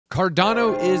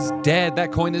Cardano is dead.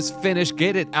 That coin is finished.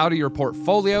 Get it out of your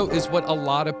portfolio is what a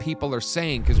lot of people are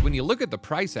saying. Because when you look at the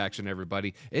price action,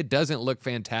 everybody, it doesn't look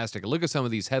fantastic. Look at some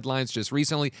of these headlines just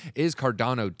recently. Is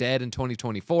Cardano dead in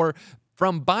 2024?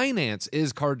 From Binance,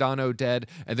 is Cardano dead?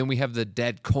 And then we have the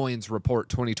Dead Coins Report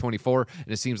 2024,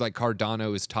 and it seems like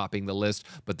Cardano is topping the list.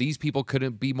 But these people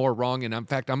couldn't be more wrong. And in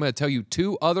fact, I'm going to tell you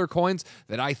two other coins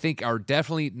that I think are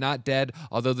definitely not dead,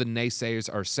 although the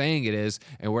naysayers are saying it is,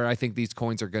 and where I think these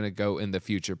coins are going to go in the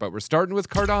future. But we're starting with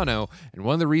Cardano, and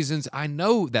one of the reasons I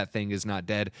know that thing is not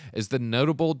dead is the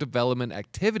notable development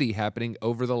activity happening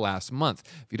over the last month.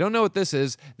 If you don't know what this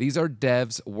is, these are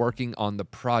devs working on the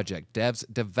project, devs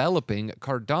developing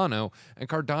Cardano, and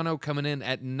Cardano coming in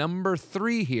at number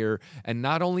 3 here. And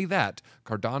not only that,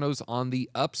 Cardano's on the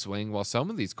upswing while some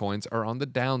of these coins are on the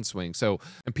downswing.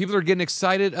 And people are getting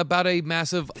excited about a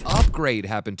massive upgrade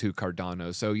happen to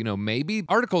Cardano. So, maybe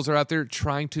articles are out there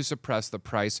trying to suppress the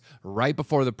price right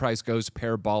before the price goes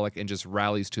parabolic and just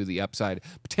rallies to the upside,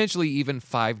 potentially even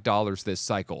 $5 this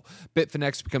cycle.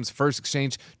 Bitfinex becomes first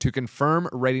exchange to confirm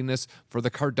readiness for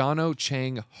the Cardano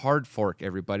chain hard fork,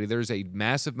 everybody. There's a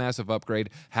massive upgrade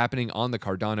happening on the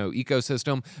Cardano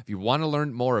ecosystem. If you want to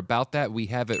learn more about that, we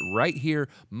have it right here.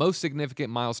 Most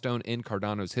significant milestone in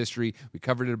Cardano's history. We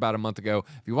covered it about a month ago.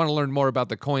 If you want to learn more about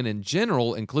the coin in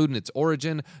general, including its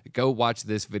origin, go watch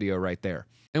this video right there.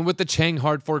 And with the Chang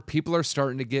hard fork, people are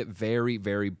starting to get very,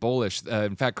 very bullish.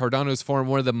 In fact, Cardano has formed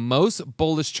one of the most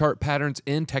bullish chart patterns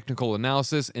in technical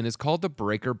analysis, and is called the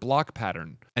breaker block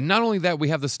pattern. And not only that, we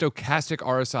have the stochastic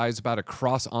RSI is about to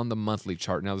cross on the monthly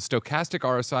chart. Now, the stochastic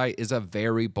RSI is a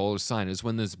very bullish sign. It's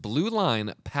when this blue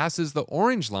line passes the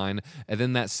orange line, and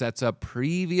then that sets up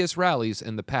previous rallies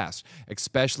in the past,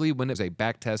 especially when it's a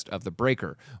backtest of the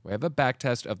breaker. We have a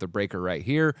backtest of the breaker right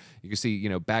here. You can see,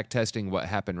 backtesting what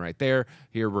happened right there.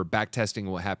 Here we're backtesting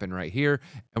what happened right here,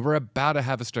 and we're about to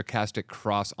have a stochastic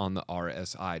cross on the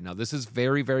RSI. Now, this is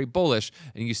very, very bullish,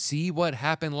 and you see what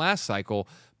happened last cycle,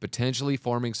 potentially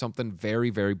forming something very,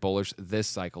 very bullish this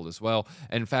cycle as well.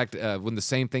 And in fact, when the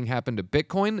same thing happened to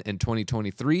Bitcoin in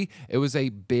 2023, it was a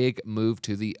big move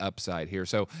to the upside here.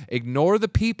 So ignore the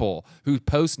people who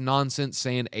post nonsense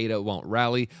saying ADA won't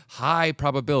rally. High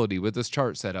probability with this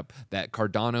chart setup that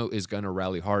Cardano is going to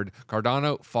rally hard.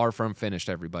 Cardano far from finished,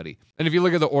 everybody. And if you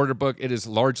look at the order book, it is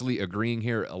largely agreeing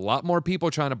here. A lot more people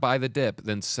trying to buy the dip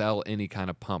than sell any kind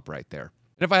of pump right there.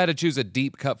 And if I had to choose a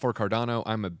deep cut for Cardano,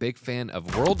 I'm a big fan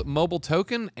of World Mobile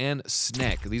Token and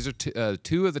SNEC. These are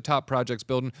two of the top projects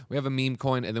building. We have a meme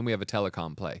coin, and then we have a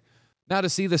telecom play. Now, to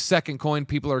see the second coin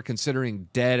people are considering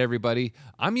dead, everybody,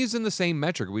 I'm using the same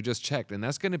metric we just checked, and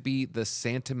that's going to be the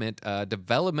Sentiment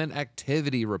Development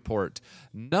Activity Report.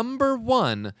 Number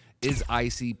 1 is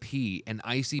ICP, and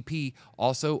ICP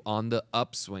also on the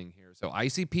upswing here. So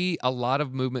ICP, a lot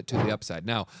of movement to the upside.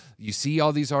 Now, you see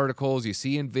all these articles, you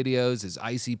see in videos, is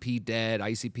ICP dead?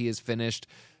 ICP is finished.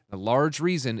 A large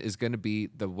reason is going to be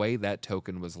the way that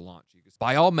token was launched.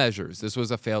 By all measures, this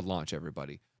was a failed launch,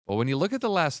 everybody. But when you look at the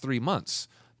last 3 months,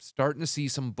 I'm starting to see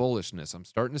some bullishness. I'm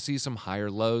starting to see some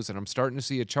higher lows, and I'm starting to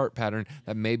see a chart pattern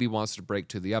that maybe wants to break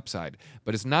to the upside.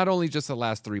 But it's not only just the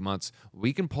last 3 months.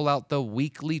 We can pull out the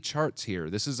weekly charts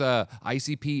here. This is a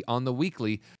ICP on the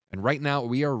weekly. And right now,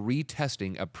 we are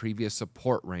retesting a previous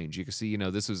support range. You can see,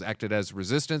 this was acted as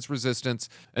resistance,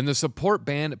 and the support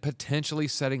band potentially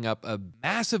setting up a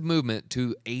massive movement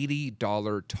to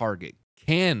 $80 target.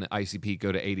 Can ICP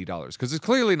go to $80? Because it's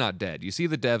clearly not dead. You see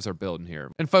the devs are building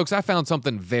here. And folks, I found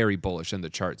something very bullish in the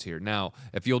charts here. Now,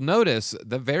 if you'll notice,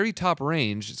 the very top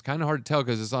range, it's kind of hard to tell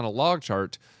because it's on a log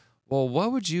chart. Well,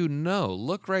 what would you know?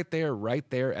 Look right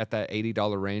there at that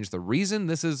 $80 range. The reason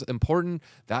this is important,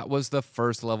 that was the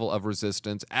first level of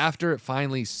resistance after it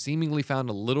finally seemingly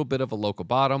found a little bit of a local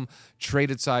bottom,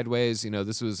 traded sideways.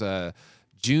 This was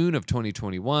June of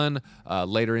 2021,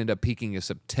 later ended up peaking in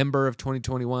September of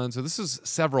 2021. So this is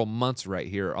several months right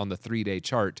here on the 3-day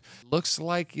chart. Looks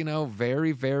like,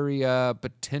 very, very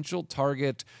potential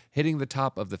target hitting the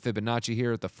top of the Fibonacci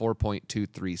here at the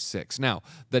 4.236. Now,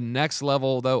 the next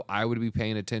level, though, I would be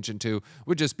paying attention to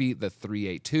would just be the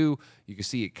 382. You can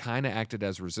see it kind of acted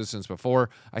as resistance before.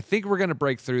 I think we're going to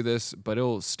break through this, but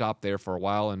it'll stop there for a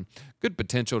while and good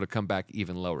potential to come back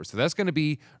even lower. So that's going to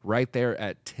be right there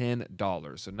at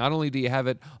 $10. So not only do you have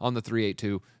it on the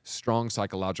 382, strong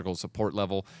psychological support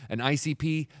level, and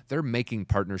ICP, they're making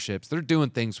partnerships. They're doing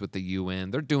things with the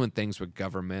UN. They're doing things with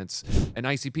governments. And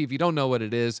ICP, if you don't know what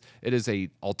it is a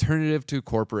alternative to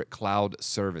corporate cloud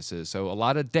services. So a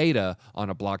lot of data on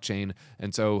a blockchain.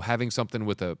 And so having something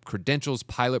with a credentials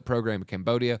pilot program in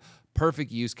Cambodia,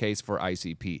 perfect use case for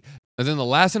ICP. And then the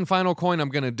last and final coin I'm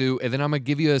going to do, and then I'm going to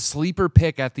give you a sleeper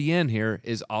pick at the end here,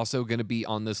 is also going to be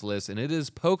on this list, and it is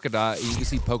Polkadot. You can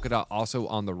see Polkadot also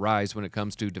on the rise when it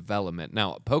comes to development.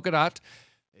 Now, Polkadot,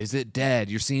 is it dead?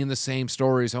 You're seeing the same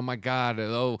stories. Oh my God,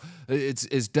 oh,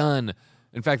 it's done.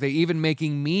 In fact, they even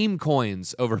making meme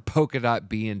coins over Polkadot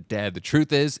being dead. The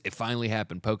truth is, it finally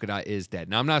happened. Polkadot is dead.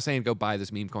 Now, I'm not saying go buy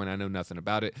this meme coin. I know nothing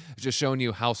about it. It's just showing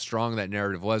you how strong that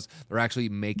narrative was. They're actually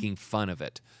making fun of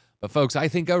it. But folks, I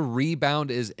think a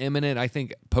rebound is imminent. I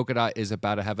think Polkadot is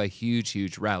about to have a huge,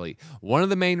 huge rally. One of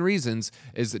the main reasons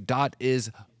is that DOT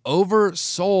is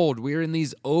oversold. We're in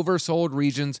these oversold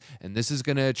regions, and this is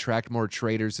going to attract more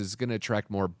traders. This is going to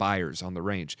attract more buyers on the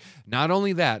range. Not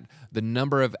only that, the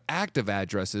number of active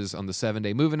addresses on the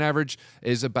 7-day moving average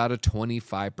is about a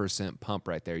 25% pump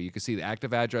right there. You can see the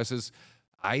active addresses.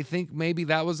 I think maybe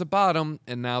that was the bottom,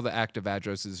 and now the active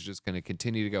address is just going to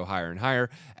continue to go higher and higher.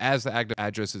 As the active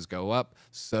addresses go up,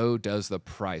 so does the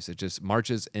price. It just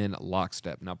marches in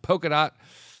lockstep. Now, Polkadot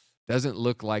doesn't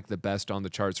look like the best on the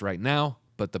charts right now,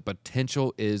 but the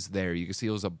potential is there. You can see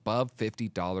it was above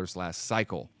 $50 last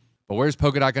cycle. But where's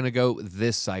Polkadot going to go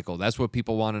this cycle? That's what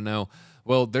people want to know.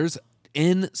 Well, there's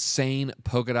insane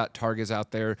Polkadot targets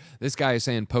out there. This guy is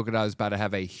saying Polkadot is about to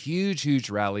have a huge, huge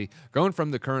rally, going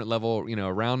from the current level,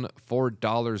 around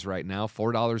 $4 right now,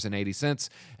 $4.80,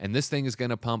 and this thing is going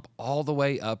to pump all the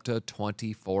way up to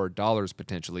 $24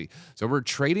 potentially. So we're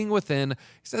trading within, he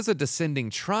says, a descending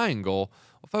triangle.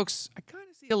 Well, folks, I kind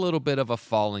of see a little bit of a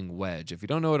falling wedge. If you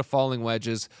don't know what a falling wedge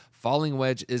is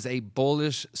a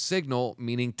bullish signal,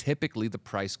 meaning typically the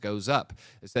price goes up.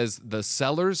 It says the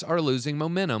sellers are losing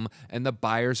momentum and the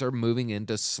buyers are moving in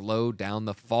to slow down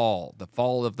the fall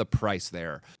of the price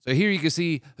there. So here you can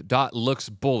see DOT looks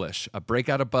bullish. A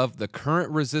breakout above the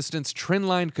current resistance trend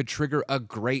line could trigger a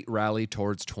great rally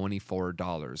towards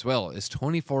 $24. Well, is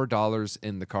 $24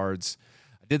 in the cards?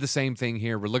 Did the same thing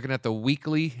here. We're looking at the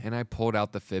weekly, and I pulled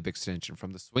out the fib extension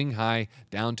from the swing high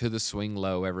down to the swing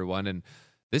low, everyone. And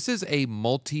this is a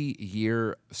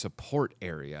multi-year support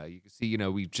area. You can see,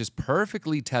 we just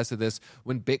perfectly tested this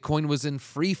when Bitcoin was in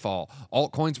free fall.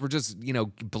 Altcoins were just,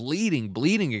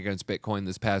 bleeding against Bitcoin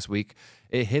this past week.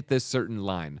 It hit this certain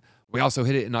line. We also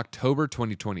hit it in October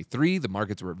 2023. The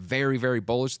markets were very, very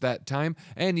bullish that time.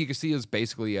 And you can see it was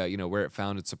basically, where it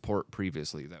found its support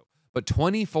previously, though. But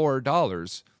 $24,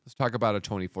 let's talk about a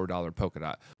 $24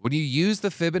 Polkadot. When you use the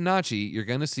Fibonacci, you're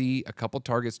going to see a couple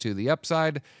targets to the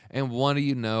upside, and one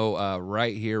of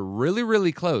right here, really,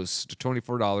 really close to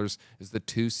 $24 is the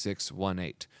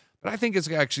 2618. But I think it's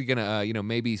actually going to,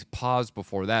 maybe pause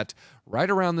before that,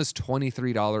 right around this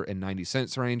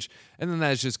 $23.90 range. And then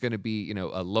that's just going to be,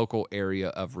 a local area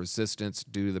of resistance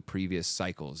due to the previous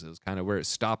cycles. It was kind of where it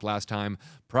stopped last time.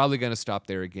 Probably going to stop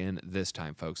there again this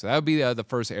time, folks. So that would be the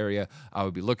first area I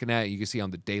would be looking at. You can see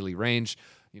on the daily range,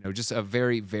 just a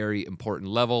very, very important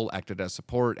level. Acted as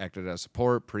support,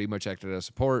 pretty much acted as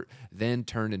support, then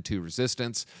turned into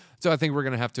resistance. So I think we're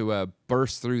going to have to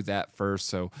burst through that first.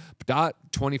 So DOT,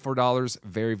 $24,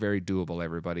 very, very doable,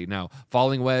 everybody. Now,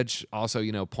 falling wedge, also,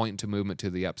 pointing to movement to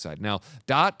the upside. Now,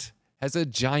 DOT has a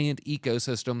giant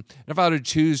ecosystem. And if I were to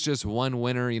choose just one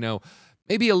winner,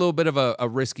 maybe a little bit of a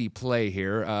risky play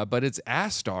here, but it's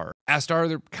Astar. Astar,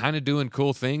 they're kind of doing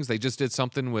cool things. They just did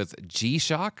something with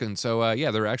G-Shock, and so,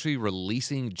 they're actually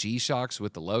releasing G-Shocks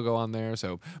with the logo on there,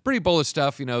 so pretty bullish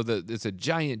stuff. It's a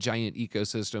giant, giant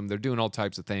ecosystem. They're doing all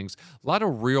types of things. A lot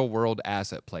of real-world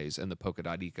asset plays in the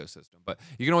Polkadot ecosystem, but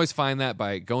you can always find that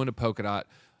by going to Polkadot,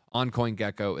 on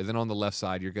CoinGecko, and then on the left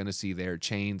side, you're going to see there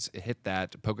chains, hit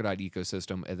that Polkadot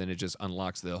ecosystem, and then it just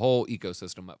unlocks the whole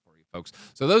ecosystem up for you, folks.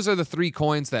 So those are the three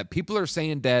coins that people are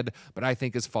saying dead, but I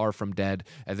think is far from dead,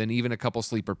 and then even a couple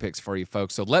sleeper picks for you,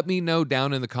 folks. So let me know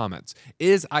down in the comments.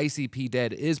 Is ICP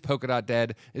dead? Is Polkadot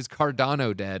dead? Is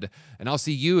Cardano dead? And I'll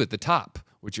see you at the top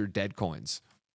with your dead coins.